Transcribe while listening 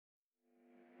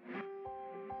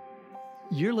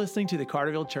You're listening to the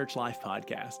Carterville Church Life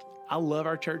Podcast. I love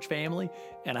our church family,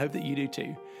 and I hope that you do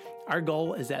too. Our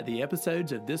goal is that the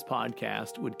episodes of this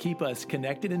podcast would keep us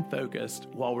connected and focused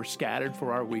while we're scattered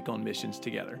for our week on missions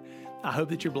together. I hope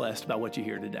that you're blessed by what you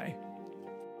hear today.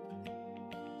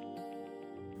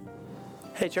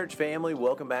 Hey, church family,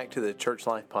 welcome back to the Church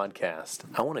Life Podcast.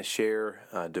 I want to share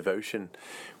devotion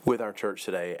with our church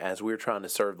today as we're trying to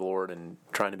serve the Lord and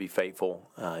trying to be faithful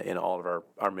in all of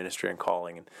our ministry and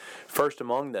calling. And first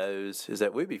among those is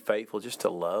that we'd be faithful just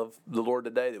to love the Lord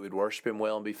today, that we'd worship Him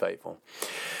well and be faithful.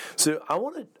 So I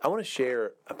want to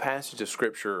share a passage of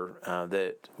Scripture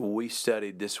that we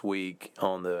studied this week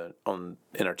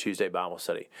in our Tuesday Bible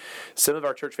study. Some of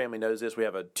our church family knows this. We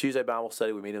have a Tuesday Bible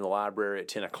study. We meet in the library at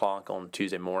 10 o'clock on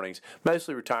Tuesday mornings.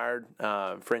 Mostly retired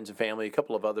friends and family, a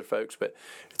couple of other folks, but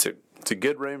it's a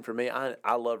good room for me.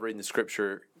 I love reading the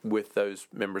Scripture with those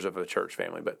members of a church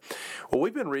family. But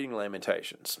we've been reading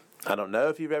Lamentations. I don't know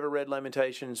if you've ever read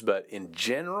Lamentations, but in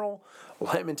general,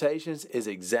 Lamentations is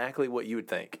exactly what you would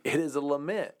think. It is a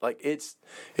lament. Like it's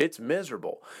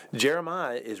miserable.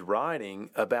 Jeremiah is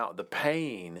writing about the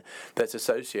pain that's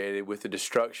associated with the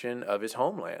destruction of his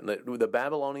homeland. The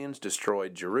Babylonians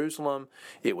destroyed Jerusalem.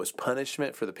 It was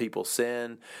punishment for the people's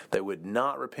sin. They would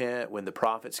not repent when the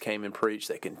prophets came and preached.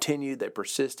 They continued. They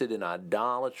persisted in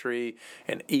idolatry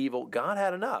and evil. God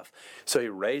had enough. So He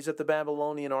raised up the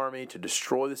Babylonian army to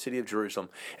destroy the city of Jerusalem.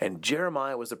 And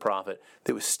Jeremiah was the prophet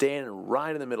that was standing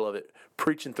right in the middle of it,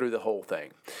 preaching through the whole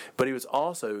thing. But he was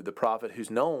also the prophet who's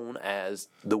known as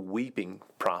the weeping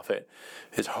prophet.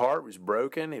 His heart was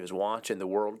broken. He was watching the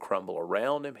world crumble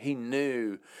around him. He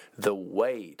knew the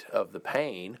weight of the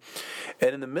pain.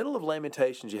 And in the middle of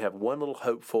Lamentations, you have one little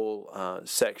hopeful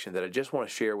section that I just want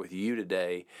to share with you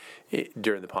today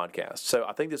during the podcast. So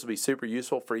I think this will be super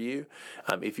useful for you,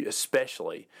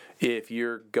 especially if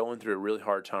you're going through a really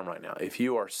hard time right now. If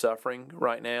you are suffering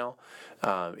right now,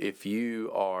 if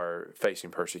you are facing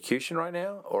persecution right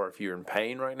now, or if you're in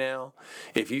pain right now,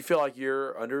 if you feel like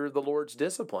you're under the Lord's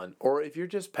discipline, or if you're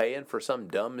just paying for some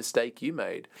dumb mistake you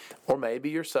made, or maybe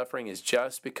your suffering is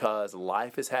just because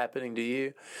life is happening to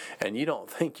you and you don't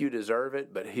think you deserve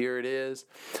it, but here it is.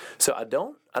 So I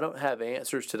don't have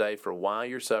answers today for why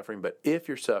you're suffering, but if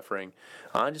you're suffering,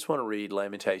 I just want to read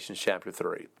Lamentations chapter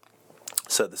 3.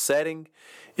 So the setting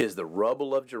is the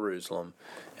rubble of Jerusalem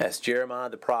as Jeremiah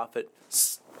the prophet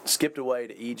skipped away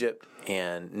to Egypt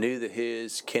and knew that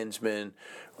his kinsmen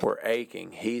were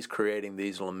aching. He's creating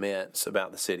these laments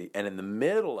about the city. And in the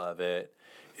middle of it,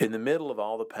 in the middle of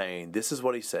all the pain, this is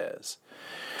what he says.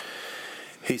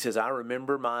 He says, I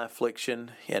remember my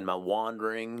affliction and my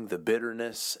wandering, the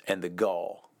bitterness and the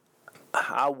gall.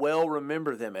 I well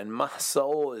remember them, and my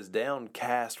soul is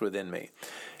downcast within me.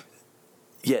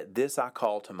 Yet this I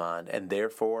call to mind, and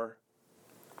therefore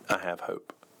I have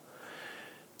hope.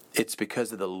 It's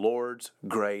because of the Lord's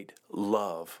great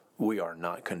love we are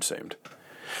not consumed.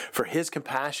 For His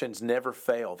compassions never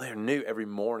fail. They are new every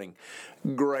morning.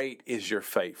 Great is your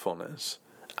faithfulness.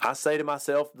 I say to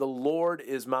myself, the Lord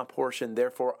is my portion,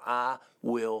 therefore I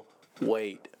will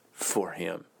wait for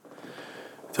Him.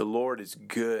 The Lord is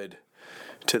good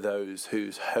to those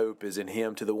whose hope is in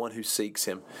Him, to the one who seeks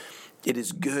Him. It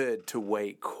is good to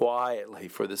wait quietly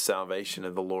for the salvation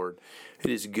of the Lord.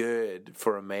 It is good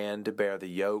for a man to bear the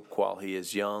yoke while he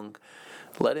is young.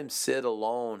 Let him sit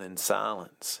alone in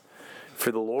silence,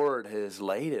 for the Lord has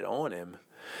laid it on him.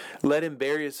 Let him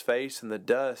bury his face in the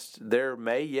dust. There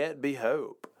may yet be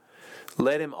hope.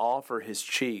 Let him offer his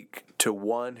cheek to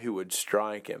one who would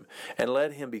strike him, and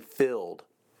let him be filled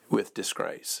with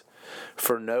disgrace.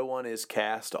 For no one is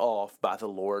cast off by the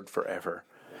Lord forever.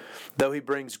 Though He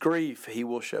brings grief, He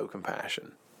will show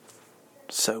compassion.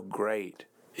 So great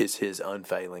is His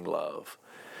unfailing love.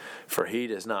 For He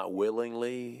does not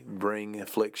willingly bring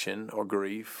affliction or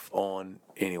grief on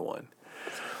anyone.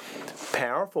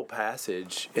 Powerful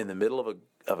passage in the middle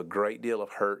of a great deal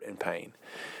of hurt and pain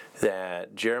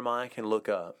that Jeremiah can look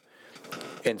up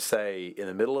and say, in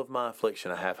the middle of my affliction,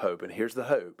 I have hope. And here's the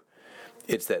hope.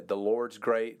 It's that the Lord's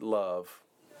great love,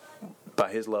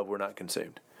 by His love, we're not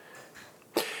consumed.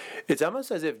 It's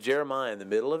almost as if Jeremiah, in the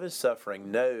middle of his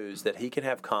suffering, knows that he can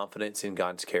have confidence in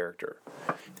God's character.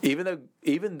 Even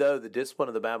though the discipline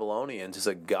of the Babylonians is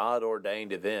a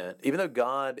God-ordained event, even though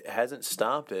God hasn't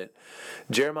stopped it,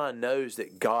 Jeremiah knows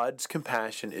that God's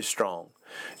compassion is strong.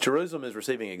 Jerusalem is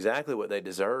receiving exactly what they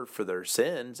deserve for their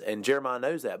sins, and Jeremiah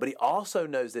knows that. But he also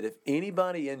knows that if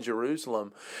anybody in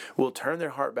Jerusalem will turn their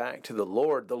heart back to the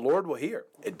Lord will hear.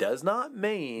 It does not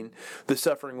mean the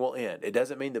suffering will end. It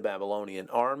doesn't mean the Babylonian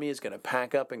army is going to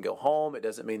pack up and go home. It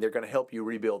doesn't mean they're going to help you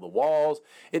rebuild the walls.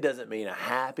 It doesn't mean a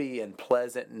happy and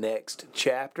pleasant next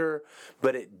chapter,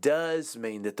 but it does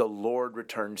mean that the Lord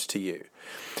returns to you.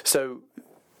 So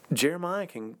Jeremiah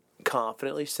can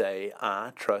confidently say,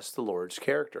 I trust the Lord's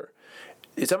character.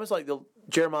 It's almost like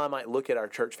Jeremiah might look at our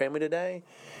church family today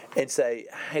and say,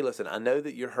 hey, listen, I know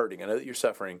that you're hurting. I know that you're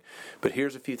suffering, but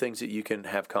here's a few things that you can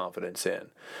have confidence in.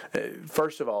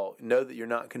 First of all, know that you're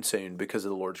not consumed because of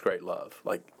the Lord's great love.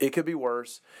 Like, it could be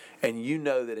worse, and you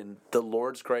know that in the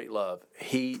Lord's great love,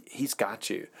 He's got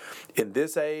you. In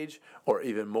this age, or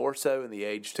even more so in the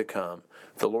age to come,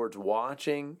 the Lord's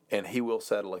watching, and He will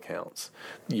settle accounts.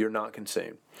 You're not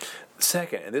consumed.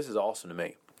 Second, and this is awesome to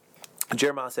me,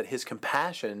 Jeremiah said his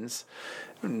compassions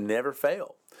never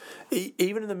fail.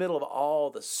 Even in the middle of all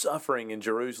the suffering in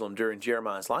Jerusalem during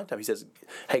Jeremiah's lifetime, he says,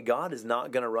 hey, God is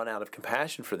not going to run out of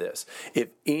compassion for this. If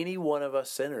any one of us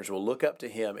sinners will look up to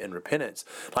Him in repentance,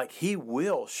 like, He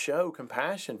will show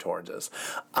compassion towards us.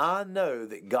 I know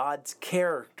that God's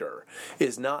character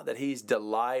is not that He's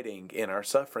delighting in our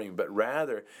suffering, but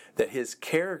rather that His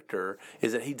character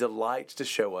is that He delights to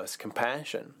show us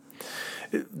compassion.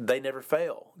 They never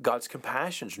fail. God's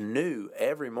compassion's new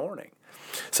every morning.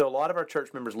 So a lot of our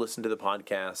church members listen to the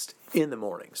podcast in the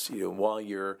mornings, while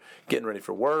you're getting ready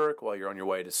for work, while you're on your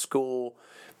way to school.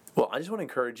 Well, I just want to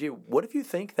encourage you, what if you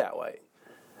think that way?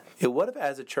 What if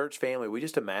as a church family we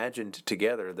just imagined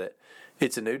together that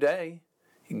it's a new day,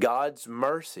 God's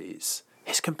mercies,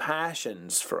 His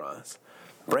compassions for us,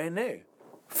 brand new,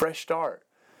 fresh start.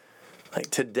 Like,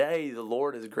 today, the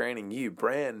Lord is granting you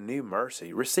brand new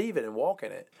mercy. Receive it and walk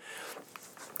in it.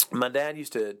 My dad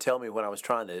used to tell me when I was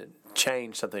trying to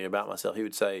change something about myself, he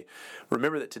would say,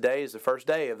 remember that today is the first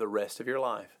day of the rest of your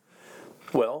life.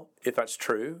 Well, if that's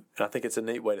true, and I think it's a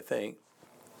neat way to think,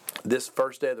 this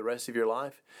first day of the rest of your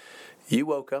life, you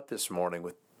woke up this morning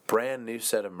with brand new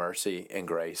set of mercy and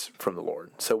grace from the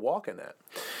Lord. So walk in that.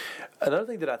 Another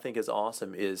thing that I think is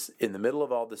awesome is in the middle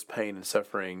of all this pain and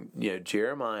suffering,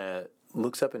 Jeremiah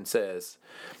looks up and says,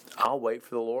 I'll wait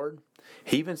for the Lord.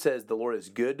 He even says the Lord is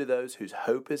good to those whose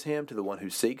hope is Him, to the one who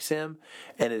seeks Him,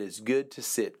 and it is good to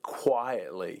sit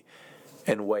quietly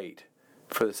and wait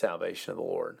for the salvation of the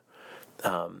Lord.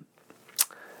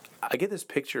 I get this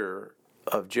picture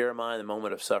of Jeremiah in the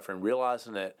moment of suffering,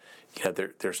 realizing that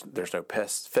there's no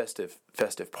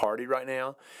festive party right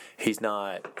now. He's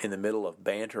not in the middle of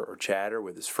banter or chatter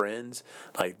with his friends.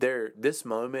 Like, this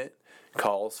moment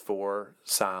calls for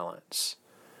silence,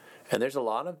 and there's a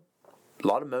lot of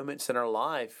moments in our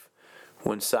life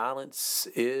when silence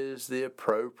is the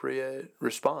appropriate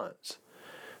response.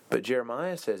 But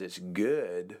Jeremiah says it's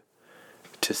good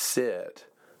to sit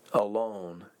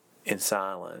alone in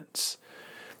silence.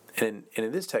 And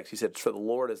in this text, he said, for the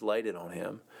Lord has laid it on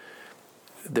him.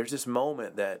 There's this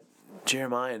moment that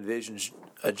Jeremiah envisions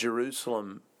a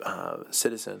Jerusalem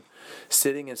citizen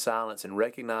sitting in silence and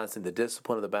recognizing the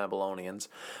discipline of the Babylonians,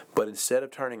 but instead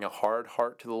of turning a hard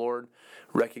heart to the Lord,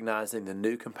 recognizing the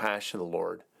new compassion of the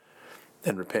Lord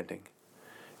and repenting.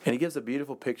 And he gives a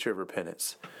beautiful picture of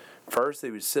repentance. First,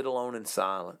 he would sit alone in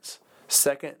silence.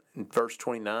 Second, in verse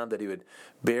 29, that he would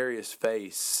bury his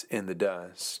face in the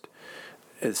dust,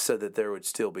 so that there would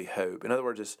still be hope. In other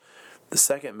words, it's the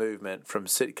second movement from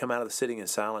come out of the sitting in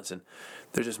silence, and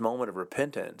there's this moment of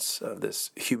repentance, of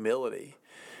this humility.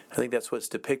 I think that's what's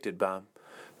depicted by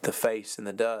the face in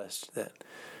the dust, that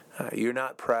you're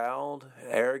not proud,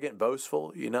 arrogant,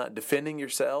 boastful. You're not defending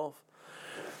yourself.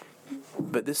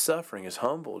 But this suffering has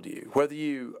humbled you, whether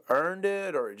you earned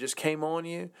it or it just came on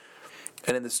you.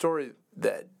 And in the story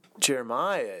that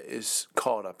Jeremiah is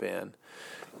caught up in,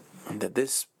 that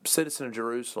this citizen of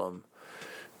Jerusalem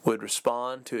would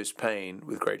respond to his pain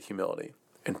with great humility.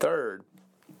 And third,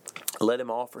 let him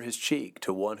offer his cheek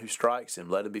to one who strikes him.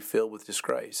 Let him be filled with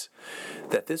disgrace.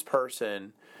 That this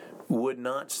person would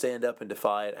not stand up in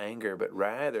defiant anger, but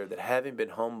rather that having been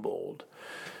humbled,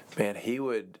 man, he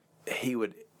would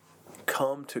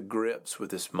come to grips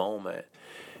with this moment,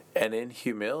 and in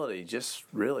humility just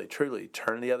really truly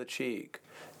turn the other cheek,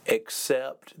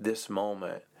 accept this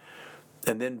moment,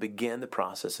 and then begin the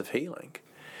process of healing.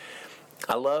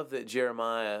 I love that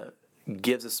Jeremiah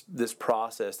gives us this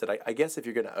process that I guess if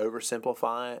you're going to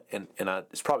oversimplify it, and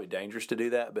it's probably dangerous to do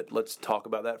that, but let's talk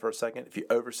about that for a second. If you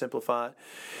oversimplify it,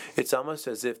 it's almost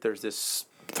as if there's this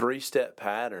 3-step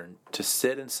pattern to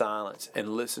sit in silence and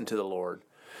listen to the Lord.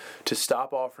 to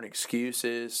stop offering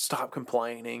excuses, stop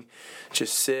complaining,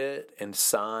 just sit in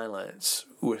silence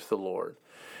with the Lord.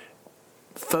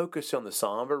 Focus on the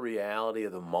somber reality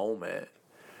of the moment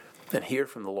and hear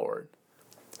from the Lord.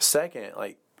 Second,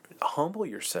 humble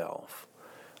yourself.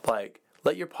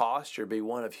 Let your posture be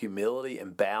one of humility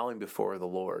and bowing before the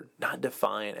Lord, not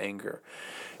defiant anger.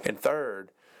 And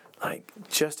third,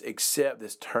 just accept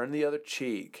this, turn the other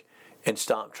cheek and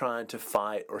stop trying to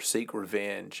fight or seek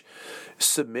revenge.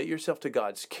 Submit yourself to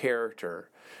God's character,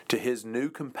 to His new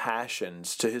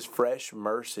compassions, to His fresh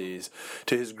mercies,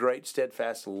 to His great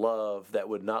steadfast love that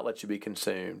would not let you be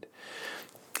consumed.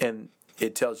 And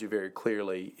it tells you very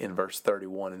clearly in verse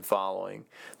 31 and following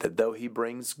that though He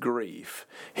brings grief,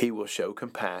 He will show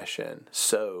compassion.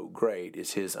 So great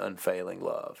is His unfailing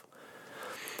love.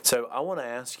 So I want to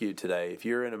ask you today, if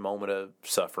you're in a moment of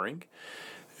suffering,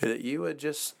 that you would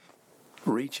just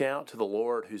reach out to the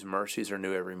Lord whose mercies are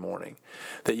new every morning.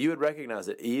 That you would recognize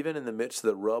that even in the midst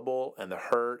of the rubble and the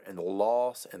hurt and the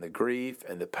loss and the grief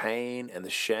and the pain and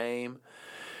the shame,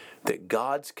 that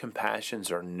God's compassions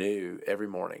are new every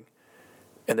morning.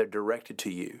 And they're directed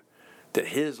to you. That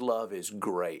His love is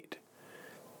great.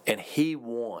 And He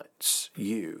wants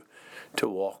you to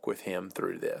walk with Him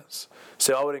through this.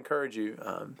 So I would encourage you,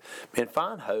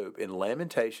 find hope in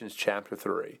Lamentations chapter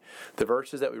 3. The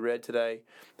verses that we read today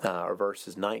are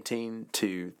verses 19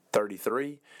 to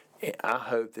 33. I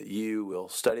hope that you will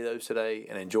study those today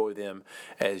and enjoy them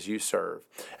as you serve.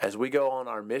 As we go on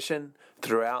our mission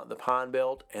throughout the Pine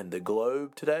Belt and the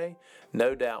globe today,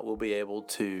 no doubt we'll be able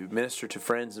to minister to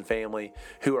friends and family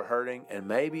who are hurting, and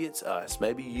maybe it's us.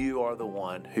 Maybe you are the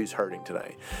one who's hurting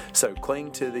today. So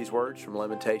cling to these words from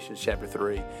Lamentations chapter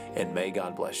 3, and may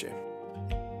God bless you.